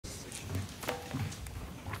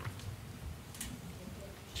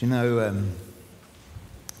Do you know,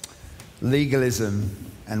 legalism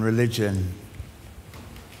and religion,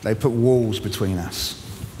 they put walls between us,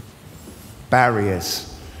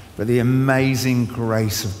 barriers. But the amazing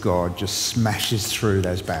grace of God just smashes through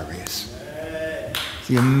those barriers.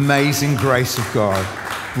 The amazing grace of God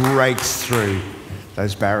breaks through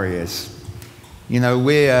those barriers. You know,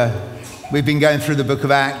 we've been going through the book of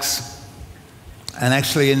Acts, and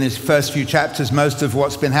actually in these first few chapters, most of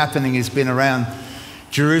what's been happening has been around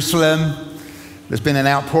Jerusalem. There's been an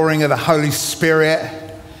outpouring of the Holy Spirit,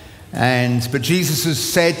 but Jesus has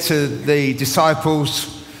said to the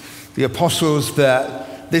disciples, the apostles,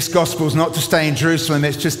 that this gospel is not to stay in Jerusalem,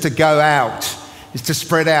 it's just to go out. It's to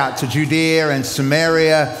spread out to Judea and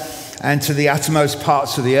Samaria and to the uttermost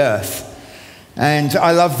parts of the earth. And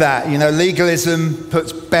I love that. You know, legalism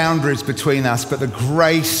puts boundaries between us, but the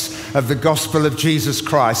grace of the gospel of Jesus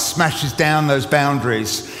Christ smashes down those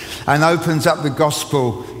boundaries and opens up the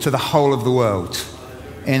gospel to the whole of the world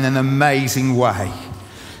in an amazing way.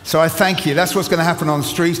 So I thank you. That's what's going to happen on the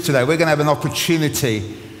streets today. We're going to have an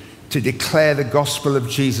opportunity to declare the gospel of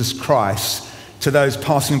Jesus Christ to those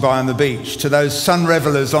passing by on the beach, to those sun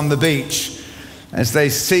revelers on the beach, as they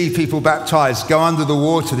see people baptized, go under the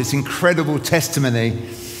water, this incredible testimony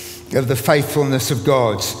of the faithfulness of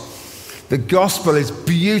God. The gospel is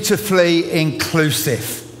beautifully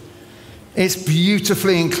inclusive. It's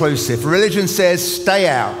beautifully inclusive. Religion says, stay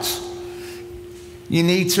out. You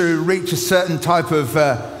need to reach a certain type of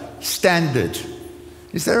standard.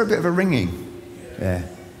 Is there a bit of a ringing? Yeah.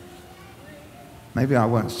 Maybe I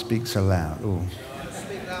won't speak so loud. Ooh.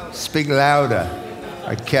 Speak louder.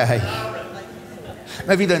 Okay.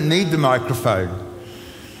 Maybe you don't need the microphone.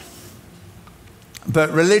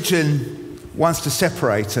 But religion wants to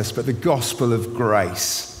separate us, but the gospel of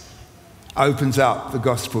grace opens up the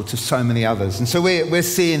gospel to so many others. And so we're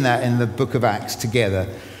seeing that in the book of Acts together.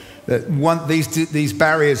 That these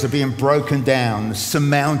barriers are being broken down,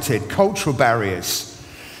 surmounted, cultural barriers.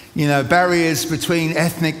 You know, barriers between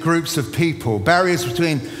ethnic groups of people, barriers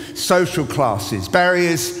between social classes,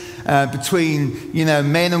 barriers between, you know,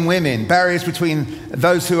 men and women, barriers between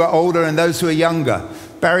those who are older and those who are younger,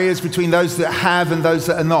 barriers between those that have and those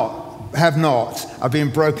that have not, are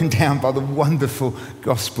being broken down by the wonderful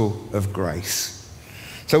gospel of grace.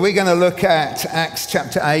 So we're going to look at Acts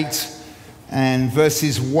chapter 8 and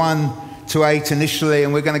verses 1 to 8 initially,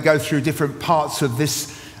 and we're going to go through different parts of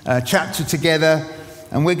this chapter together.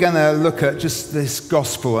 And we're going to look at just this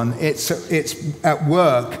gospel, and it's at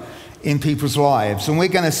work in people's lives. And we're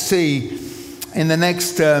going to see in the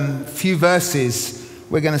next few verses,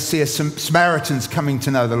 we're going to see some Samaritans coming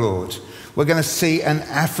to know the Lord. We're going to see an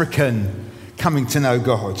African coming to know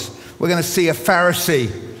God. We're going to see a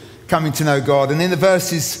Pharisee coming to know God. And in the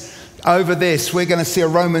verses over this, we're going to see a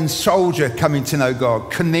Roman soldier coming to know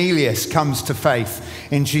God. Cornelius comes to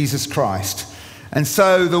faith in Jesus Christ. And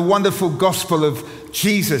so the wonderful gospel of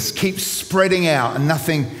Jesus keeps spreading out, and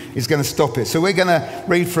nothing is going to stop it. So we're going to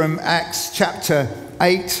read from Acts chapter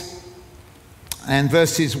 8 and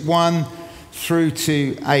verses 1 through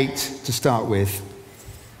to 8 to start with.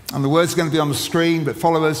 And the words are going to be on the screen, but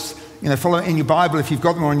follow us, follow it in your Bible if you've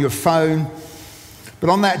got them, or on your phone. But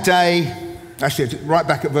on that day, actually right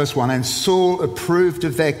back at verse 1, and Saul approved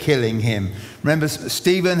of their killing him. Remember,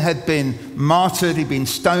 Stephen had been martyred, he'd been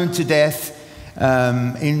stoned to death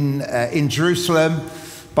in Jerusalem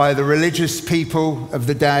by the religious people of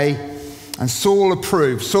the day, and Saul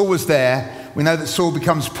approved. Saul was there. We know that Saul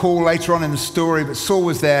becomes Paul later on in the story, but Saul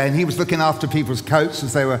was there, and he was looking after people's coats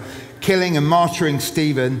as they were killing and martyring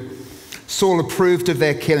Stephen. Saul approved of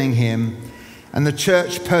their killing him, and the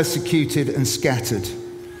church persecuted and scattered.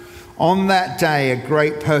 On that day, a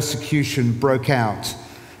great persecution broke out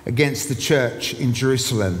against the church in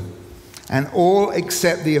Jerusalem, and all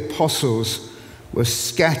except the apostles were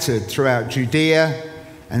scattered throughout Judea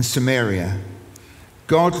and Samaria.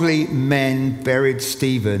 Godly men buried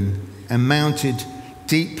Stephen and mourned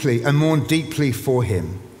deeply for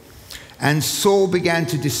him. And Saul began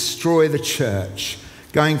to destroy the church.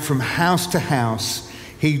 Going from house to house,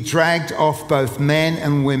 he dragged off both men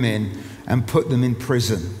and women and put them in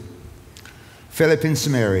prison. Phillip in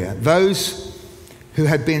Samaria. Those who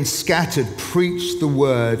had been scattered preached the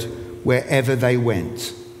word wherever they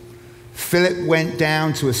went. Philip went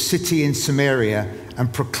down to a city in Samaria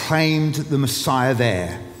and proclaimed the Messiah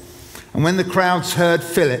there. And when the crowds heard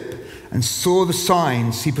Philip and saw the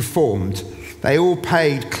signs he performed, they all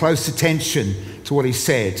paid close attention to what he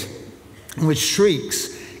said. And with shrieks,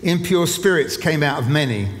 impure spirits came out of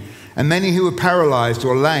many, and many who were paralyzed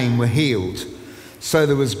or lame were healed. So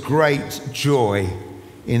there was great joy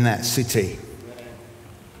in that city.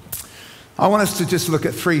 I want us to just look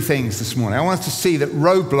at three things this morning. I want us to see that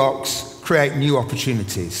roadblocks create new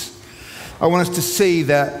opportunities. I want us to see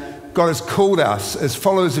that God has called us as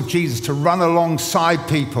followers of Jesus to run alongside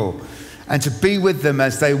people and to be with them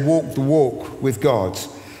as they walk the walk with God.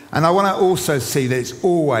 And I want to also see that it's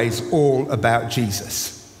always all about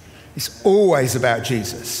Jesus. It's always about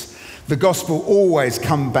Jesus. The gospel always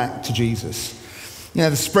comes back to Jesus. You know,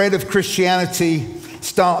 the spread of Christianity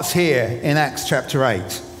starts here in Acts chapter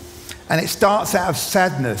 8. And it starts out of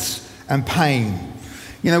sadness and pain.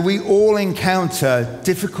 You know, we all encounter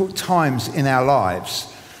difficult times in our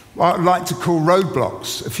lives, what I'd like to call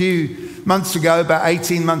roadblocks. A few months ago, about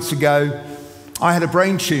 18 months ago, I had a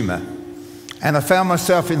brain tumor. And I found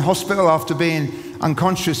myself in hospital after being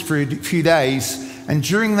unconscious for a few days. And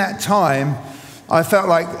during that time, I felt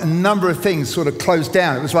like a number of things sort of closed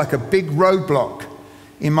down. It was like a big roadblock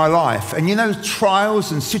in my life. And you know,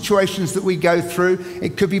 trials and situations that we go through,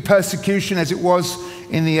 it could be persecution as it was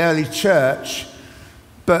in the early church,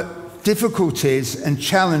 but difficulties and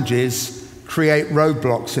challenges create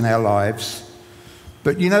roadblocks in our lives.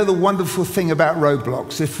 But you know the wonderful thing about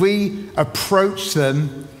roadblocks, if we approach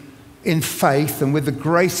them in faith and with the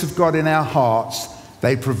grace of God in our hearts,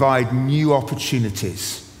 they provide new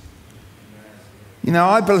opportunities. You know,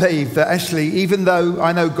 I believe that actually, even though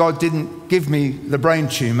I know God didn't give me the brain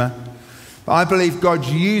tumor, I believe God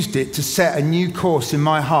used it to set a new course in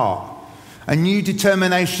my heart, a new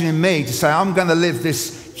determination in me to say, I'm going to live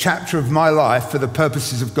this chapter of my life for the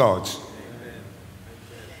purposes of God.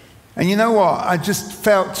 And you know what? I just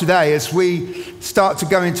felt today as we start to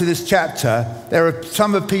go into this chapter, there are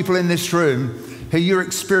some of people in this room who you're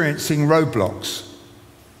experiencing roadblocks.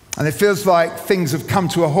 And it feels like things have come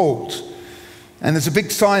to a halt. And there's a big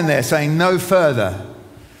sign there saying, no further.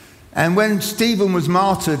 And when Stephen was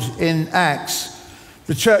martyred in Acts,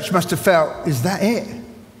 the church must have felt, is that it? And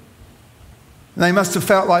they must have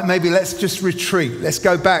felt like, maybe let's just retreat. Let's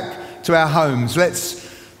go back to our homes.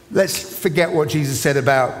 Let's forget what Jesus said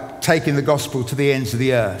about taking the gospel to the ends of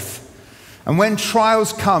the earth. And when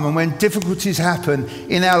trials come and when difficulties happen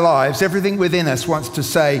in our lives, everything within us wants to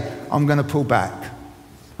say, I'm going to pull back.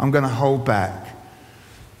 I'm going to hold back.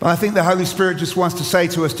 But I think the Holy Spirit just wants to say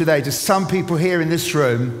to us today, to some people here in this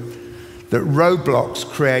room, that roadblocks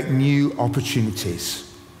create new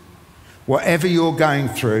opportunities. Whatever you're going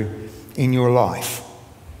through in your life,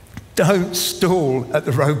 don't stall at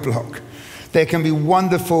the roadblock. There can be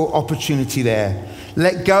wonderful opportunity there.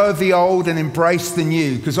 Let go of the old and embrace the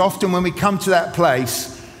new, because often when we come to that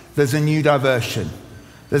place, there's a new diversion.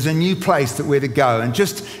 There's a new place that we're to go. And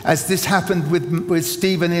just as this happened with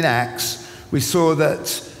Stephen in Acts, we saw that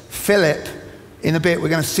Phillip, in a bit, we're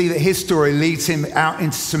going to see that his story leads him out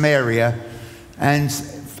into Samaria. And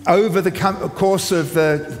over the course of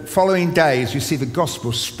the following days, you see the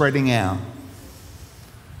gospel spreading out.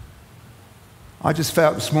 I just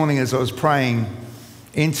felt this morning as I was praying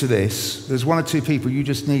into this, there's one or two people you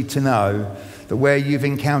just need to know that where you've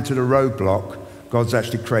encountered a roadblock, God's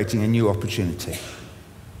actually creating a new opportunity.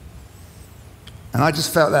 And I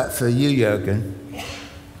just felt that for you, Jürgen,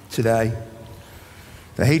 today.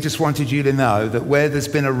 That he just wanted you to know that where there's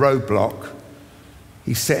been a roadblock,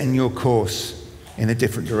 he's setting your course in a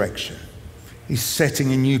different direction. He's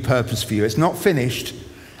setting a new purpose for you. It's not finished.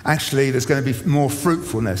 Actually, there's going to be more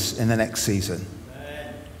fruitfulness in the next season.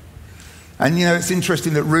 And you know, it's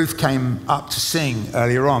interesting that Ruth came up to sing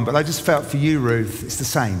earlier on, but I just felt for you, Ruth, it's the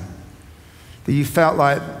same. That you felt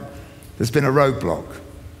like there's been a roadblock.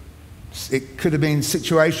 It could have been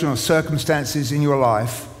situational circumstances in your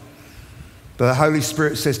life, but the Holy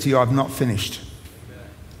Spirit says to you, I've not finished.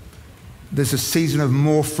 There's a season of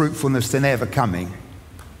more fruitfulness than ever coming.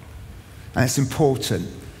 And it's important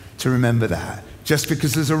to remember that. Just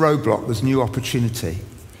because there's a roadblock, there's new opportunity.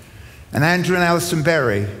 And Andrew and Alison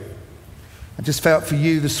Berry, I just felt for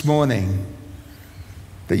you this morning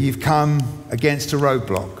that you've come against a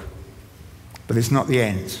roadblock, but it's not the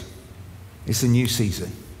end. It's a new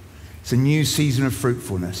season. It's a new season of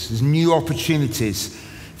fruitfulness. There's new opportunities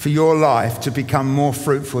for your life to become more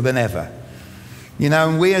fruitful than ever. You know,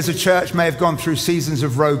 and we as a church may have gone through seasons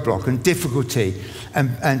of roadblock and difficulty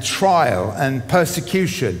and trial and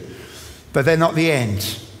persecution, but they're not the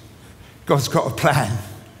end. God's got a plan.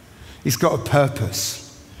 He's got a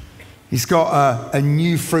purpose. He's got a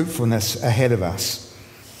new fruitfulness ahead of us.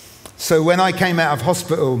 So when I came out of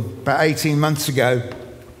hospital about 18 months ago,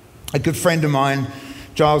 a good friend of mine,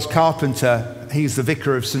 Giles Carpenter, he's the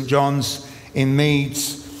vicar of St. John's in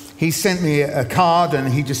Meads, he sent me a card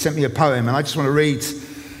and he just sent me a poem. And I just want to read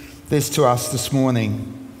this to us this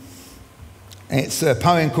morning. It's a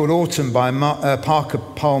poem called Autumn by Parker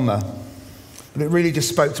Palmer. But it really just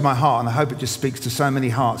spoke to my heart, and I hope it just speaks to so many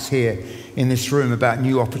hearts here in this room about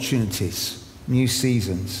new opportunities, new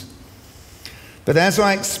seasons. But as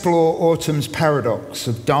I explore autumn's paradox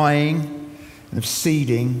of dying and of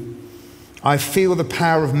seeding, I feel the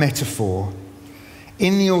power of metaphor.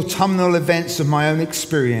 In the autumnal events of my own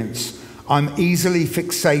experience, I'm easily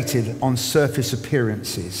fixated on surface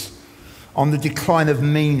appearances, on the decline of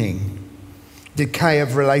meaning, decay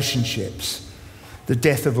of relationships, the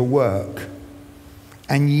death of a work.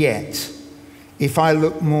 And yet, if I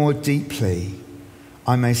look more deeply,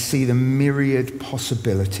 I may see the myriad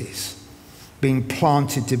possibilities being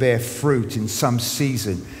planted to bear fruit in some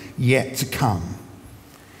season yet to come.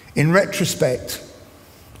 In retrospect,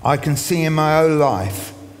 I can see in my own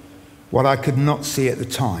life what I could not see at the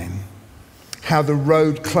time, how the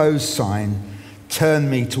road closed sign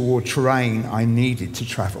turned me toward terrain I needed to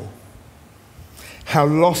travel, how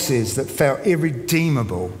losses that felt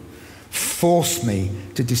irredeemable forced me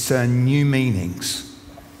to discern new meanings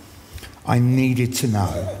I needed to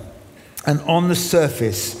know. And on the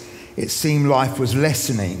surface, it seemed life was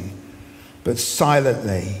lessening, but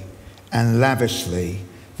silently and lavishly,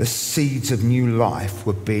 the seeds of new life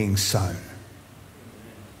were being sown.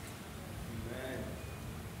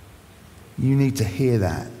 You need to hear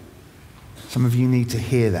that. Some of you need to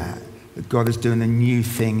hear that God is doing a new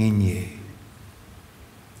thing in you.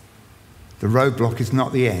 The roadblock is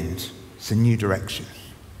not the end. It's a new direction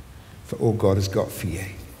for all God has got for you.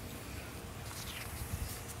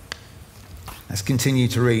 Let's continue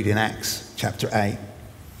to read in Acts chapter 8.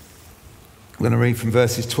 We're going to read from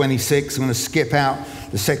verses 26. I'm going to skip out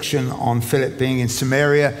the section on Phillip being in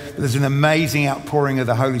Samaria. But there's an amazing outpouring of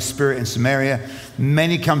the Holy Spirit in Samaria.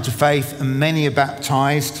 Many come to faith and many are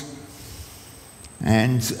baptized.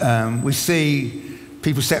 And we see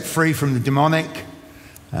people set free from the demonic.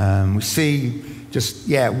 We see just,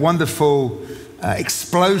 wonderful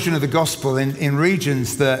explosion of the gospel in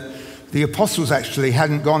regions that the apostles actually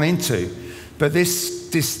hadn't gone into. But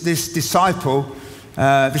this disciple,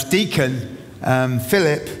 this deacon,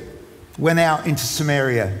 Phillip, went out into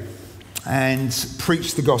Samaria and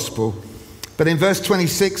preached the gospel. But in verse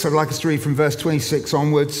 26, I'd like us to read from verse 26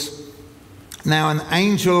 onwards. Now an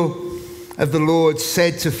angel of the Lord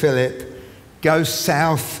said to Philip, "Go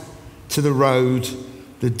south to the road,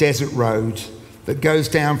 the desert road that goes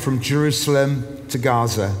down from Jerusalem to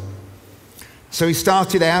Gaza." So he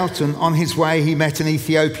started out, and on his way he met an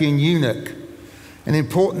Ethiopian eunuch, an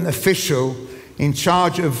important official in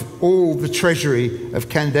charge of all the treasury of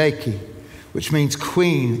Kandake, which means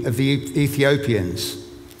queen of the Ethiopians.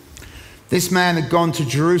 This man had gone to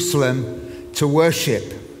Jerusalem to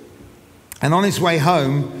worship, and on his way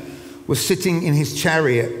home was sitting in his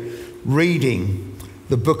chariot reading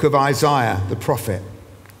the book of Isaiah, the prophet.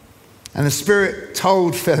 And the Spirit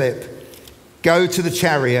told Philip, "Go to the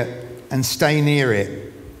chariot and stay near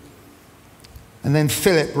it." And then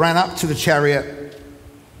Philip ran up to the chariot,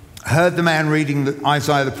 heard the man reading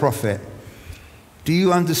Isaiah the prophet. "Do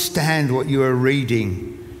you understand what you are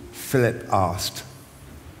reading?" Philip asked.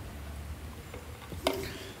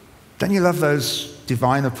 Don't you love those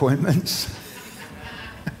divine appointments?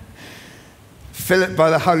 Philip, by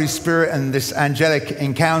the Holy Spirit and this angelic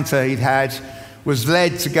encounter he'd had, was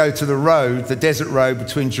led to go to the road, the desert road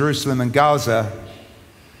between Jerusalem and Gaza.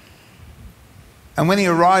 And when he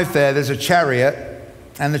arrived there, there's a chariot,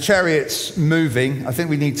 and the chariot's moving. I think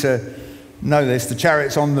we need to know this. The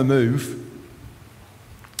chariot's on the move.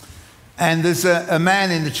 And there's a man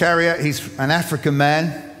in the chariot. He's an African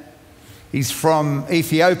man. He's from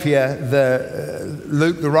Ethiopia.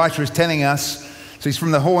 Luke, the writer, is telling us. So he's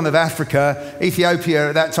from the Horn of Africa. Ethiopia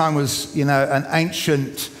at that time was, an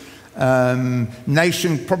ancient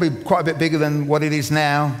nation, probably quite a bit bigger than what it is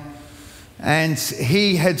now. And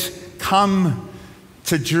he had come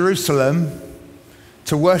to Jerusalem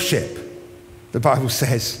to worship, the Bible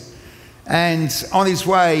says. And on his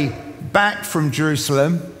way back from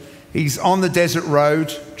Jerusalem, he's on the desert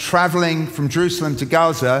road, traveling from Jerusalem to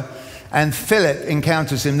Gaza, and Philip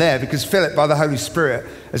encounters him there because Philip, by the Holy Spirit,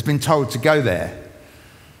 has been told to go there.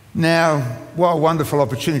 Now, what a wonderful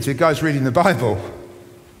opportunity. The guy's reading the Bible.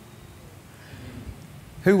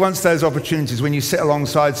 Who wants those opportunities when you sit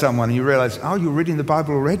alongside someone and you realize, oh, you're reading the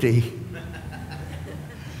Bible already?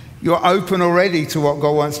 You're open already to what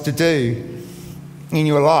God wants to do in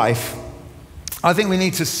your life. I think we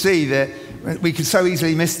need to see that we can so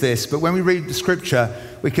easily miss this, but when we read the scripture,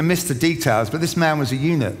 we can miss the details. But this man was a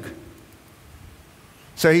eunuch.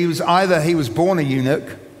 So he was born a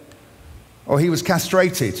eunuch, or he was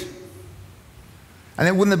castrated. And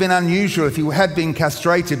it wouldn't have been unusual if he had been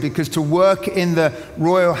castrated, because to work in the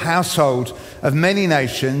royal household of many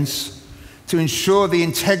nations, to ensure the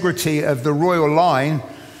integrity of the royal line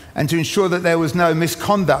and to ensure that there was no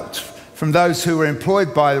misconduct from those who were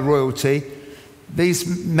employed by the royalty, these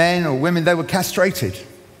men or women, they were castrated.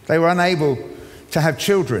 They were unable to have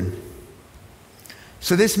children.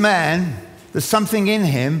 So this man, there's something in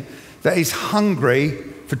him that is hungry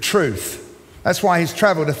for truth. That's why he's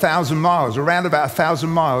traveled 1,000 miles, around about 1,000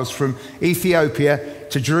 miles from Ethiopia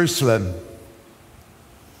to Jerusalem.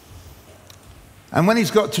 And when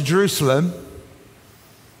he's got to Jerusalem,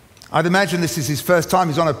 I'd imagine this is his first time.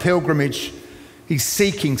 He's on a pilgrimage. He's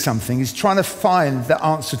seeking something. He's trying to find the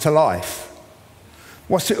answer to life.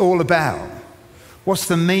 What's it all about? What's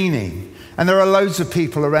the meaning? And there are loads of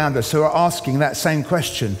people around us who are asking that same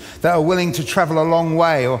question, that are willing to travel a long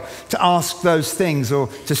way or to ask those things or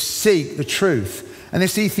to seek the truth. And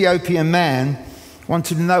this Ethiopian man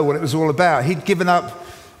wanted to know what it was all about. He'd given up,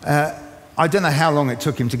 I don't know how long it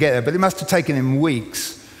took him to get there, but it must have taken him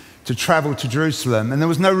weeks to travel to Jerusalem. And there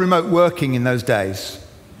was no remote working in those days.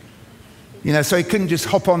 You know, so he couldn't just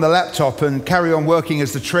hop on the laptop and carry on working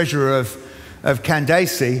as the treasurer of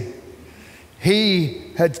Candace. He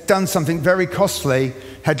had done something very costly,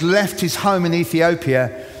 had left his home in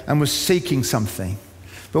Ethiopia and was seeking something.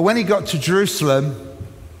 But when he got to Jerusalem,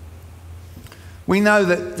 we know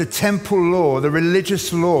that the temple law, the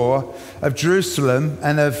religious law of Jerusalem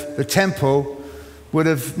and of the temple would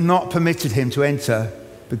have not permitted him to enter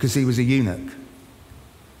because he was a eunuch.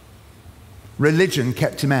 Religion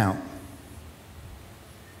kept him out.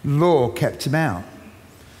 Law kept him out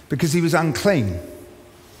because he was unclean.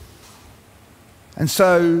 And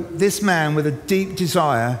so this man with a deep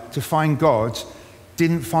desire to find God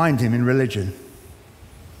didn't find him in religion.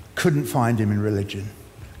 Couldn't find him in religion.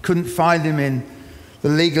 Couldn't find him in the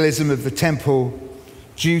legalism of the temple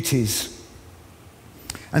duties.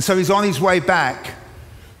 And so he's on his way back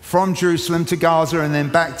from Jerusalem to Gaza and then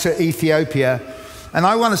back to Ethiopia. And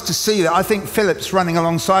I want us to see that I think Philip's running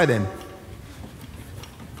alongside him.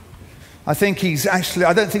 I think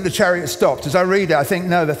I don't think the chariot stopped. As I read it, I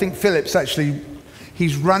think Philip's actually,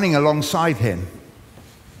 he's running alongside him.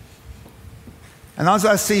 And as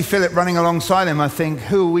I see Philip running alongside him, I think,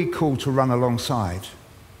 who are we called to run alongside?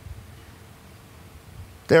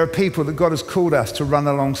 There are people that God has called us to run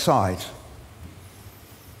alongside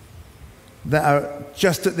that are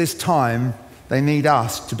just at this time, they need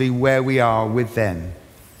us to be where we are with them.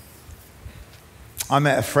 I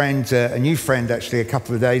met a friend, a new friend actually, a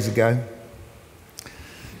couple of days ago.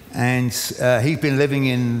 And he'd been living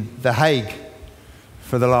in The Hague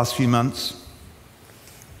for the last few months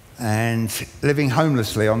and living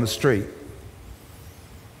homelessly on the street.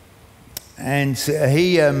 And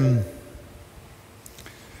he hadn't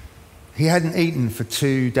eaten for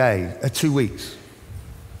 2 weeks.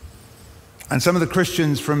 And some of the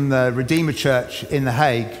Christians from the Redeemer Church in The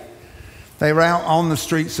Hague, they were out on the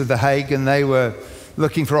streets of The Hague and they were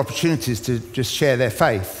looking for opportunities to just share their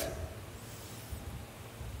faith.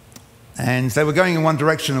 And they were going in one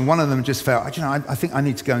direction and one of them just felt, I think I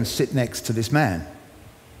need to go and sit next to this man.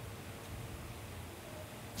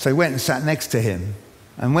 So he went and sat next to him.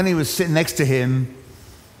 And when he was sitting next to him,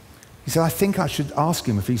 he said, I think I should ask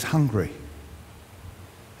him if he's hungry.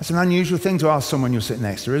 That's an unusual thing to ask someone you're sitting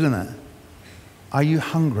next to, isn't it? Are you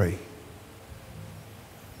hungry?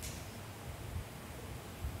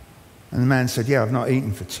 And the man said, yeah, I've not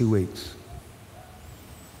eaten for 2 weeks.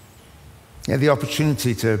 He had the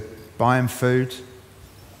opportunity to buy him food,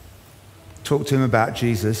 talk to him about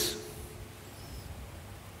Jesus,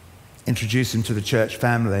 introduce him to the church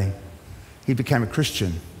family. He became a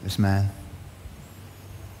Christian, this man.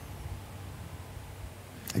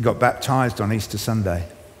 He got baptized on Easter Sunday.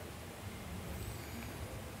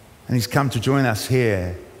 And he's come to join us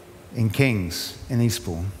here in Kings, in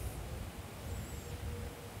Eastbourne.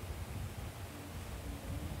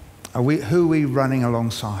 Who are we running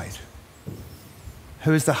alongside?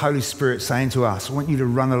 Who is the Holy Spirit saying to us, I want you to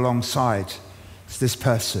run alongside this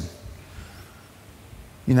person?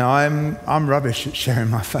 You know, I'm rubbish at sharing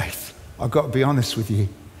my faith. I've got to be honest with you.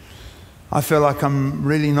 I feel like I'm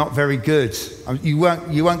really not very good. You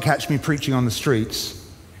won't catch me preaching on the streets.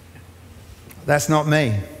 That's not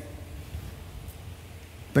me.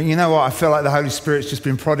 But you know what? I feel like the Holy Spirit's just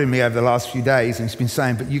been prodding me over the last few days and he's been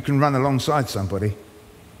saying, but you can run alongside somebody.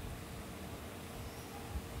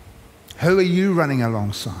 Who are you running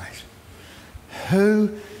alongside?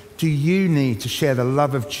 Who do you need to share the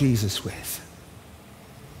love of Jesus with?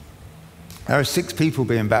 There are 6 people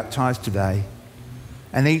being baptized today,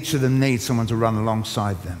 and each of them needs someone to run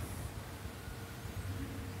alongside them.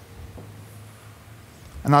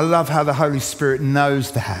 And I love how the Holy Spirit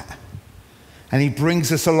knows that. And he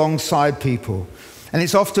brings us alongside people. And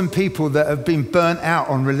it's often people that have been burnt out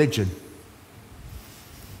on religion.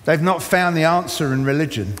 They've not found the answer in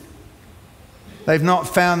religion. They've not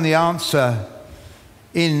found the answer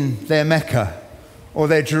in their Mecca or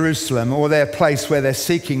their Jerusalem or their place where they're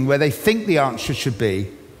seeking, where they think the answer should be.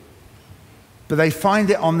 But they find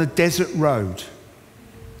it on the desert road,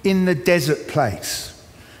 in the desert place,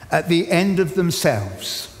 at the end of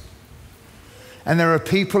themselves. And there are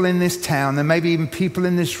people in this town, there may be even people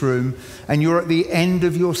in this room, and you're at the end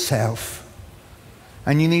of yourself.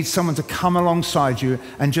 And you need someone to come alongside you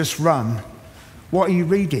and just run. What are you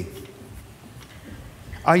reading?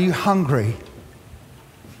 Are you hungry?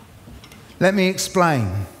 Let me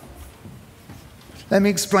explain. Let me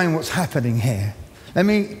explain what's happening here. Let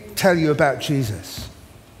me tell you about Jesus.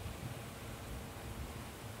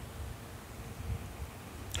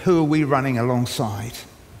 Who are we running alongside?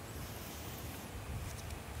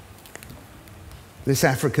 This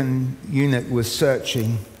African eunuch was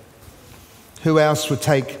searching. Who else would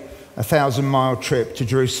take a 1,000-mile trip to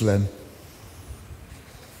Jerusalem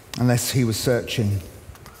unless he was searching?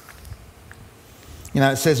 You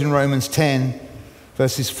know, it says in Romans 10,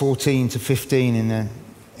 verses 14 to 15 in the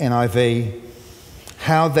NIV,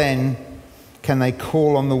 how then can they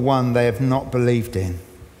call on the one they have not believed in?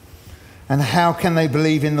 And how can they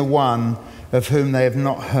believe in the one of whom they have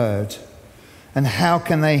not heard? And how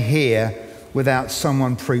can they hear without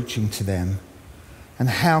someone preaching to them? And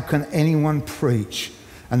how can anyone preach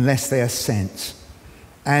unless they are sent?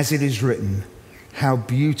 As it is written, how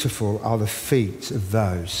beautiful are the feet of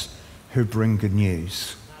those who bring good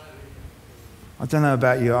news. I don't know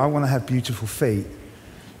about you, I want to have beautiful feet.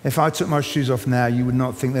 If I took my shoes off now, you would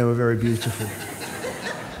not think they were very beautiful.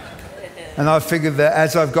 And I figured that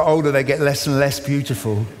as I've got older, they get less and less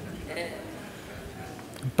beautiful.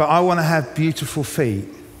 But I want to have beautiful feet.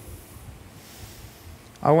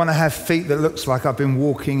 I want to have feet that looks like I've been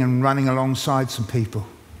walking and running alongside some people.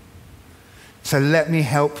 So let me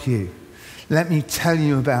help you. Let me tell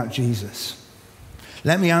you about Jesus.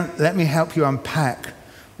 Let me help you unpack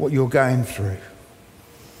what you're going through.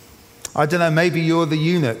 I don't know, maybe you're the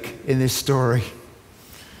eunuch in this story.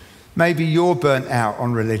 Maybe you're burnt out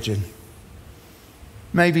on religion.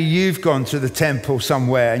 Maybe you've gone to the temple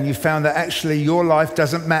somewhere and you found that actually your life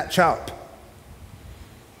doesn't match up.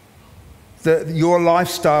 That your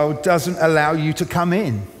lifestyle doesn't allow you to come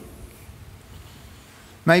in.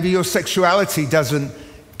 Maybe your sexuality doesn't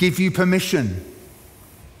give you permission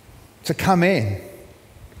to come in.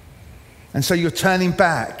 And so you're turning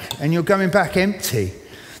back and you're going back empty.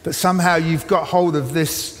 But somehow you've got hold of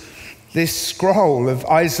this scroll of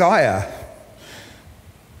Isaiah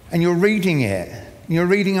and you're reading it. You're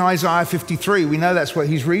reading Isaiah 53. We know that's what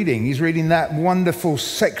he's reading. He's reading that wonderful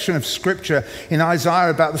section of scripture in Isaiah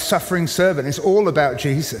about the suffering servant. It's all about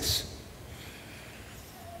Jesus.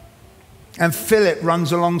 And Phillip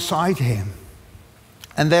runs alongside him.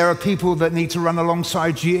 And there are people that need to run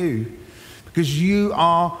alongside you because you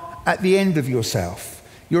are at the end of yourself.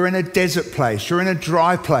 You're in a desert place. You're in a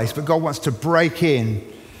dry place, but God wants to break in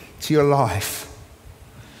to your life.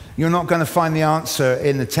 You're not going to find the answer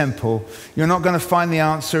in the temple. You're not going to find the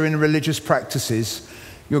answer in religious practices.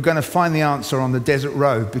 You're going to find the answer on the desert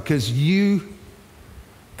road because you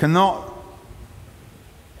cannot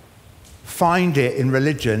find it in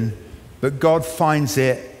religion, but God finds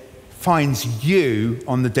you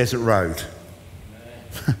on the desert road.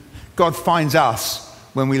 God finds us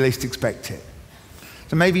when we least expect it.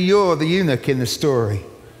 So maybe you're the eunuch in the story.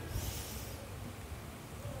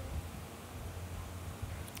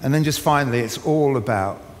 And then just finally, it's all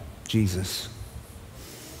about Jesus.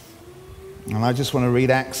 And I just want to read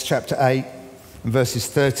Acts chapter 8 and verses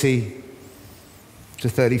 30 to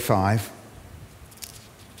 35.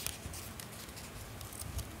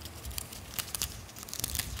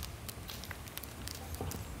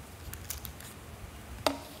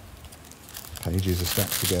 Pages are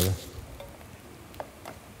stacked together.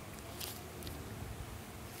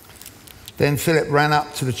 Then Philip ran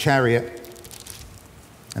up to the chariot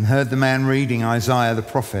and heard the man reading Isaiah the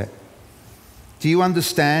prophet. Do you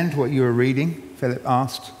understand what you are reading? Philip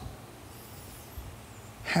asked.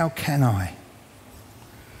 How can I?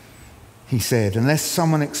 He said, unless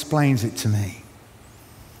someone explains it to me.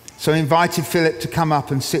 So he invited Philip to come up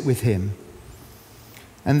and sit with him.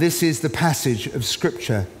 And this is the passage of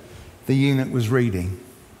scripture the eunuch was reading.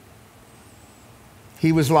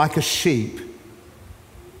 He was like a sheep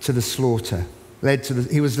to the slaughter.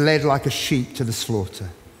 He was led like a sheep to the slaughter.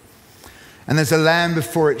 And as a lamb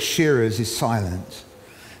before its shearers is silent,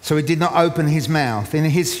 so he did not open his mouth. In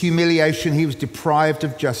his humiliation he was deprived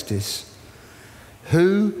of justice.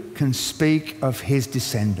 Who can speak of his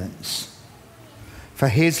descendants? for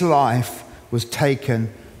his life was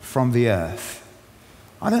taken from the earth.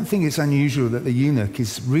 I don't think it's unusual that the eunuch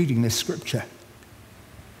is reading this scripture,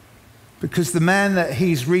 because the man that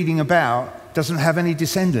he's reading about doesn't have any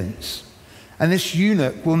descendants. And this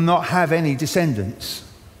eunuch will not have any descendants.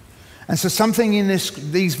 And so something in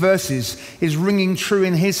these verses is ringing true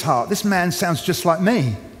in his heart. This man sounds just like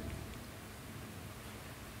me.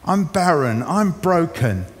 I'm barren, I'm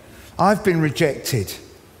broken, I've been rejected.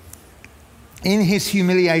 In his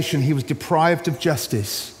humiliation, he was deprived of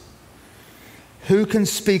justice. Who can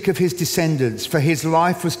speak of his descendants? For his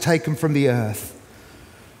life was taken from the earth.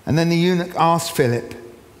 And then the eunuch asked Philip,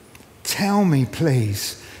 tell me,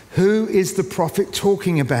 please, who is the prophet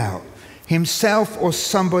talking about? Himself or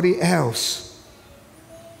somebody else?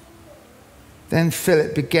 Then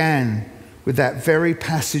Philip began with that very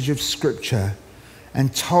passage of scripture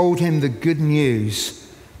and told him the good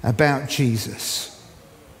news about Jesus.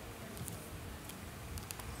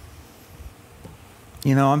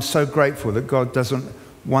 You know, I'm so grateful that God doesn't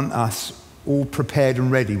want us all prepared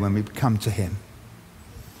and ready when we come to him.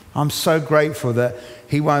 I'm so grateful that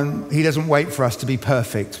he doesn't wait for us to be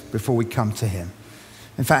perfect before we come to him.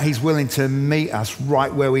 In fact, he's willing to meet us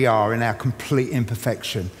right where we are in our complete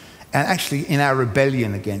imperfection and actually in our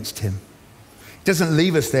rebellion against him. He doesn't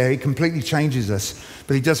leave us there. He completely changes us,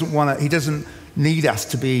 but he doesn't need us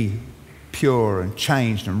to be pure and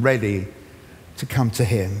changed and ready to come to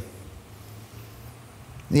him.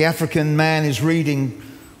 The African man is reading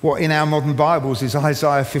what in our modern Bibles is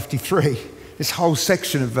Isaiah 53. This whole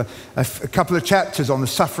section of a couple of chapters on the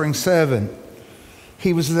suffering servant.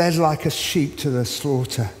 He was led like a sheep to the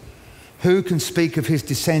slaughter. Who can speak of his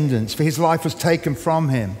descendants? For his life was taken from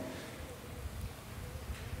him.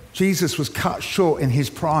 Jesus was cut short in his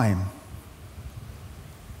prime.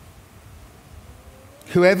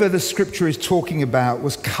 Whoever the scripture is talking about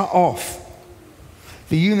was cut off.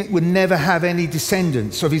 The eunuch would never have any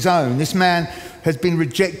descendants of his own. This man has been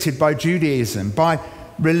rejected by Judaism, by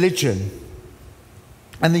religion.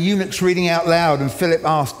 And the eunuch's reading out loud, and Philip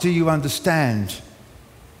asked, do you understand?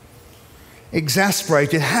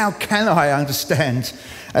 Exasperated, how can I understand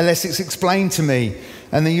unless it's explained to me?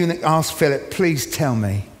 And the eunuch asked Philip, please tell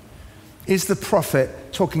me, is the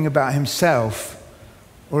prophet talking about himself,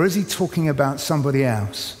 or is he talking about somebody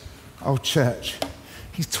else? Oh, church,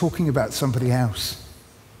 he's talking about somebody else.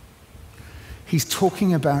 He's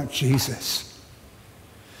talking about Jesus,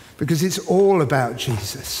 because it's all about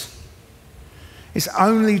Jesus. It's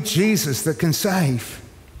only Jesus that can save.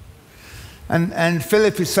 And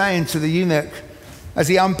Philip is saying to the eunuch, as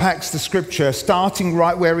he unpacks the scripture, starting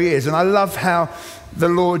right where he is, and I love how the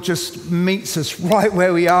Lord just meets us right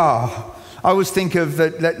where we are. I always think of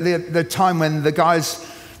the time when the guys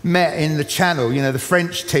met in the Channel, you know, the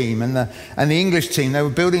French team and the English team. They were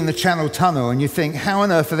building the Channel Tunnel, and you think, how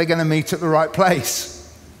on earth are they going to meet at the right place?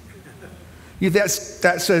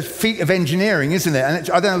 That's a feat of engineering, isn't it? And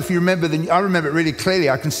I don't know if you remember, I remember it really clearly.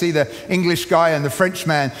 I can see the English guy and the French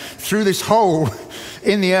man through this hole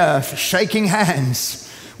in the earth, shaking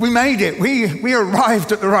hands. We made it. We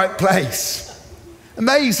arrived at the right place.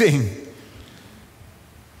 Amazing.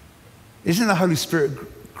 Isn't the Holy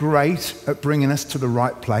Spirit great at bringing us to the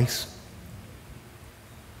right place?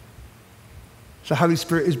 The Holy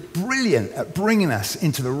Spirit is brilliant at bringing us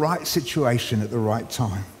into the right situation at the right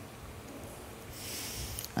time.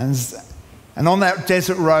 And on that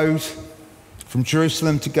desert road from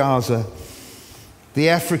Jerusalem to Gaza, the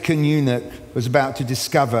African eunuch was about to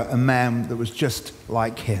discover a man that was just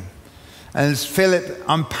like him. And as Philip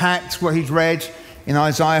unpacked what he'd read in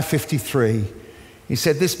Isaiah 53, he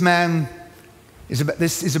said, this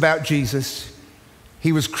is about Jesus.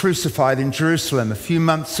 He was crucified in Jerusalem a few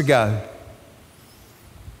months ago.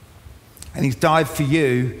 And he's died for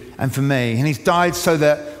you and for me. And he's died so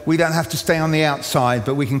that we don't have to stay on the outside,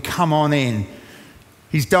 but we can come on in.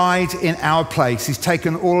 He's died in our place. He's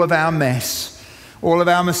taken all of our mess, all of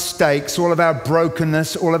our mistakes, all of our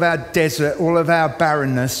brokenness, all of our desert, all of our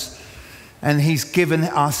barrenness, and he's given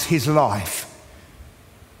us his life.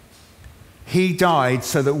 He died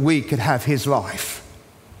so that we could have his life.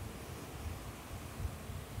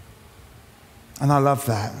 And I love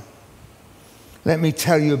that. Let me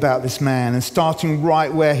tell you about this man. And starting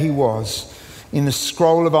right where he was, in the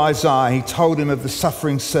scroll of Isaiah, he told him of the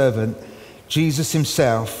suffering servant, Jesus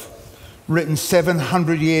himself, written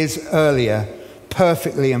 700 years earlier,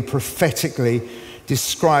 perfectly and prophetically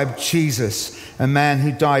described Jesus, a man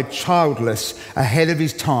who died childless ahead of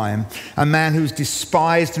his time, a man who was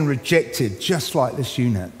despised and rejected, just like this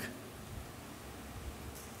eunuch.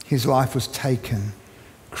 His life was taken,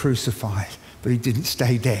 crucified, but he didn't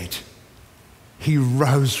stay dead. He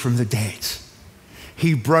rose from the dead.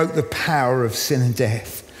 He broke the power of sin and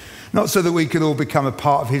death. Not so that we could all become a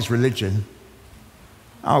part of his religion.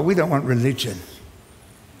 Oh, we don't want religion.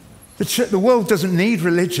 The world doesn't need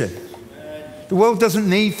religion. The world doesn't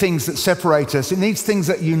need things that separate us. It needs things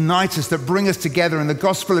that unite us, that bring us together. And the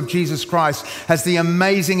gospel of Jesus Christ has the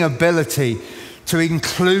amazing ability to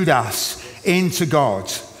include us into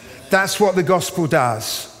God. That's what the gospel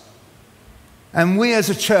does. And we as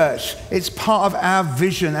a church, it's part of our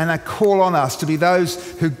vision and a call on us to be those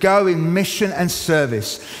who go in mission and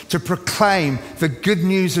service to proclaim the good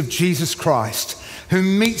news of Jesus Christ, who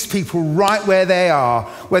meets people right where they are,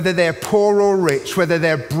 whether they're poor or rich, whether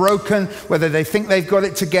they're broken, whether they think they've got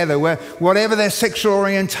it together, whatever their sexual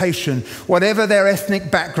orientation, whatever their ethnic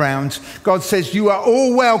background. God says, you are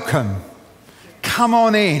all welcome. Come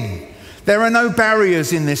on in. There are no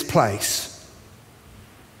barriers in this place.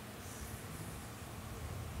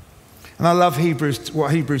 And I love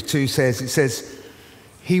what Hebrews 2 says. It says,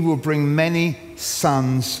 he will bring many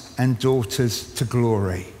sons and daughters to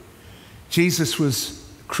glory. Jesus was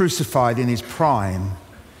crucified in his prime,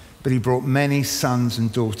 but he brought many sons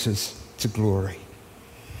and daughters to glory.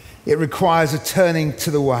 It requires a turning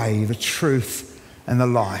to the way, the truth, and the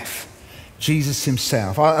life. Jesus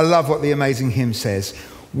himself. I love what the amazing hymn says.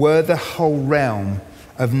 Were the whole realm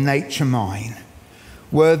of nature mine,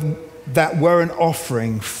 that were an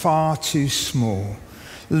offering far too small.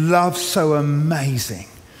 Love so amazing,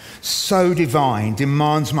 so divine,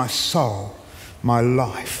 demands my soul, my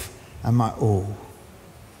life, and my all.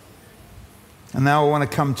 And now I want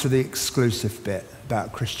to come to the exclusive bit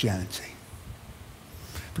about Christianity.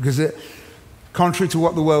 Because contrary to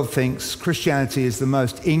what the world thinks, Christianity is the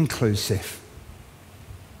most inclusive.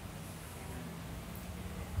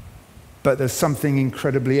 But there's something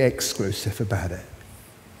incredibly exclusive about it.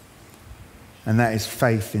 And that is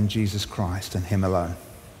faith in Jesus Christ and him alone.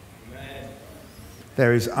 Amen.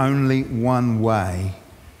 There is only one way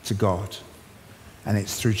to God, and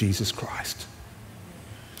it's through Jesus Christ.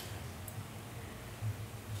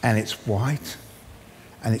 And it's white,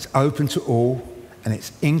 and it's open to all, and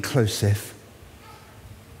it's inclusive,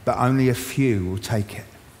 but only a few will take it,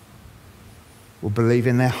 will believe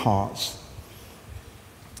in their hearts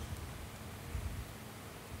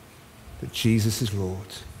that Jesus is Lord.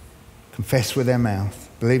 Confess with their mouth,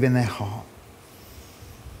 believe in their heart.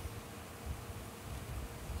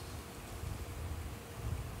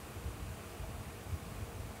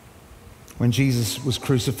 When Jesus was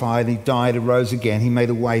crucified, he died and rose again, he made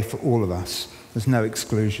a way for all of us. There's no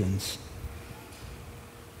exclusions,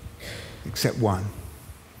 except one.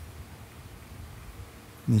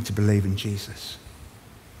 You need to believe in Jesus.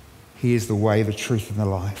 He is the way, the truth, and the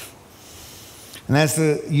life. And as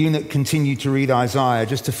the eunuch continued to read Isaiah,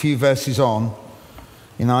 just a few verses on,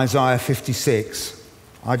 in Isaiah 56,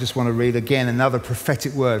 I just want to read again another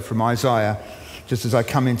prophetic word from Isaiah, just as I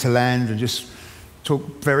come into land, and just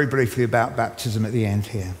talk very briefly about baptism at the end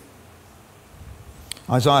here.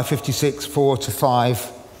 Isaiah 56,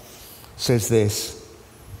 4-5 says this,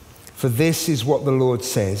 "For this is what the Lord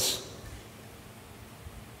says."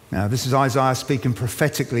 Now, this is Isaiah speaking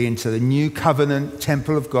prophetically into the new covenant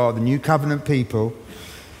temple of God, the new covenant people,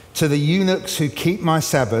 to the eunuchs who keep my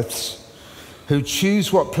Sabbaths, who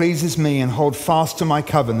choose what pleases me and hold fast to my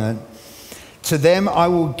covenant. To them I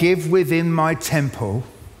will give within my temple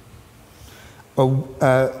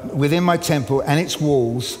and its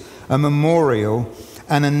walls a memorial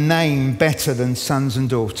and a name better than sons and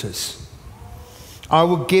daughters. I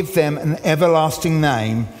will give them an everlasting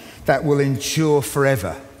name that will endure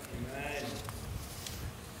forever.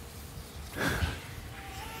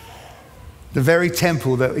 The very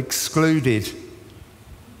temple that excluded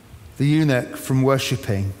the eunuch from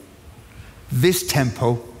worshipping, this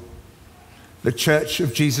temple, the Church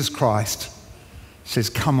of Jesus Christ, says,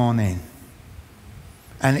 come on in.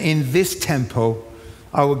 And in this temple,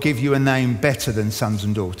 I will give you a name better than sons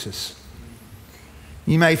and daughters.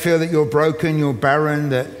 You may feel that you're broken, you're barren,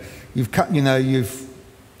 that you've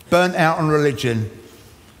burnt out on religion.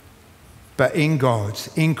 But in God,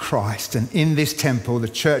 in Christ, and in this temple, the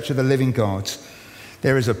Church of the living God,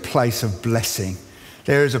 there is a place of blessing.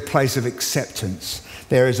 There is a place of acceptance.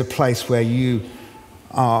 There is a place where you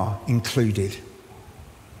are included.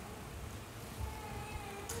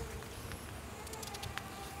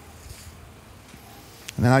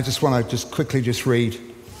 And then I just want to quickly read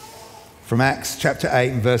from Acts chapter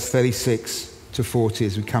 8 and verse 36 to 40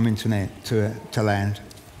 as we come into land.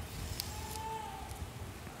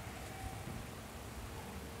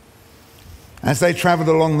 As they travelled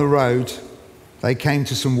along the road, they came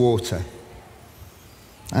to some water.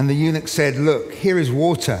 And the eunuch said, "Look, here is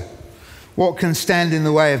water. What can stand in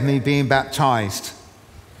the way of me being baptized?"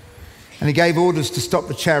 And he gave orders to stop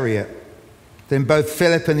the chariot. Then both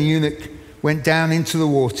Philip and the eunuch went down into the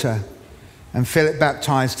water, and Philip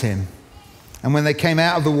baptized him. And when they came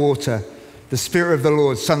out of the water, the Spirit of the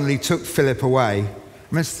Lord suddenly took Philip away.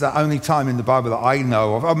 I mean, it's the only time in the Bible that I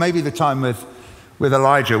know of, or maybe the time with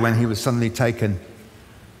Elijah when he was suddenly taken.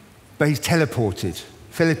 But he's teleported.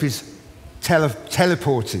 Philip is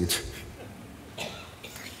teleported.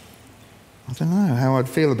 I don't know how I'd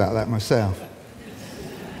feel about that myself.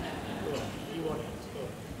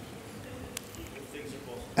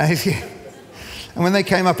 And when they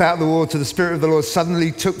came up out of the water, the Spirit of the Lord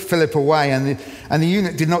suddenly took Philip away, and the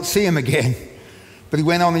eunuch did not see him again, but he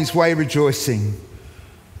went on his way rejoicing.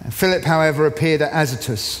 And Philip, however, appeared at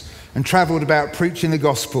Azotus and travelled about preaching the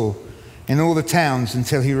gospel in all the towns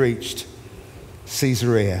until he reached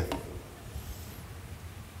Caesarea.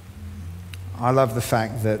 I love the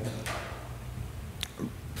fact that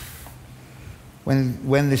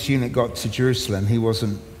when this eunuch got to Jerusalem, he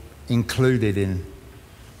wasn't included in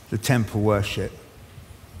the temple worship.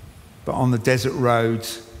 But on the desert road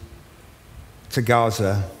to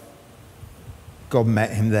Gaza, God met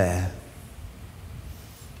him there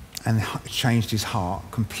and changed his heart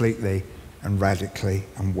completely and radically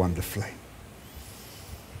and wonderfully.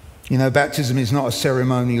 You know, baptism is not a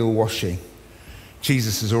ceremonial washing.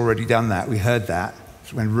 Jesus has already done that. We heard that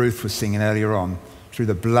when Ruth was singing earlier on. Through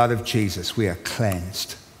the blood of Jesus, we are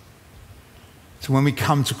cleansed. So when we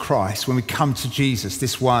come to Christ, when we come to Jesus,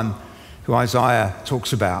 this one who Isaiah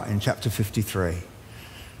talks about in chapter 53,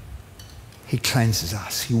 he cleanses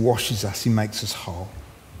us, he washes us, he makes us whole.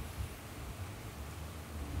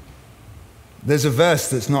 There's a verse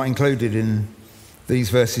that's not included in these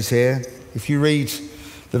verses here. If you read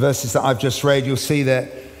the verses that I've just read, you'll see that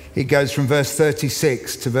it goes from verse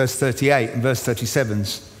 36 to verse 38, and verse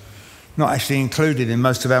 37's not actually included in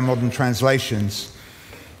most of our modern translations.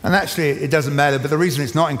 And actually, it doesn't matter, but the reason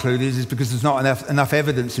it's not included is because there's not enough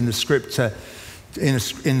evidence in the script,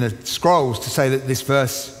 in the scrolls, to say that this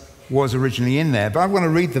verse was originally in there. But I want to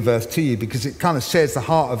read the verse to you because it kind of says the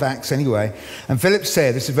heart of Acts anyway. And Philip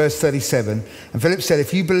said, this is verse 37, and Philip said,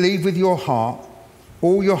 if you believe with your heart,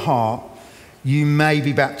 all your heart, you may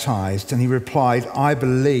be baptized. And he replied, I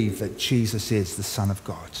believe that Jesus is the Son of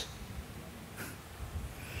God.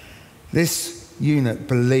 This eunuch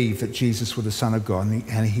believed that Jesus was the Son of God,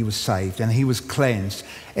 and he was saved, and he was cleansed,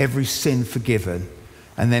 every sin forgiven,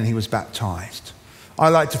 and then he was baptized. I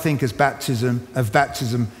like to think of baptism,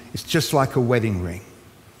 it's just like a wedding ring.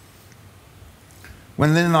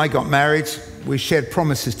 When Lynn and I got married, we shared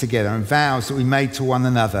promises together and vows that we made to one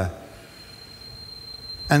another.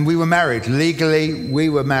 And we were married. Legally, we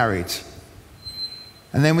were married.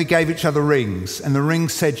 And then we gave each other rings, and the ring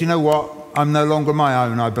said, you know what? I'm no longer my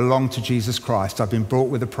own. I belong to Jesus Christ. I've been bought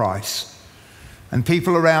with a price. And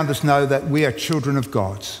people around us know that we are children of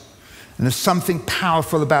God. And there's something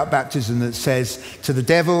powerful about baptism that says to the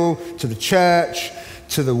devil, to the church,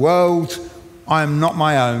 to the world, I am not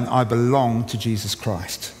my own. I belong to Jesus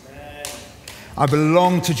Christ. I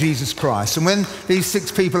belong to Jesus Christ. And when these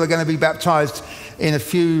 6 people are going to be baptized in a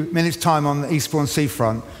few minutes' time on the Eastbourne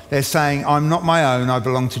seafront, they're saying, I'm not my own. I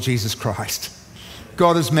belong to Jesus Christ.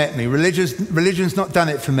 God has met me. Religion's not done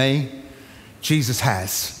it for me. Jesus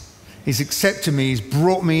has. He's accepted me. He's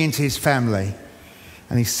brought me into his family.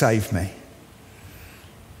 And he saved me.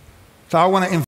 So I want to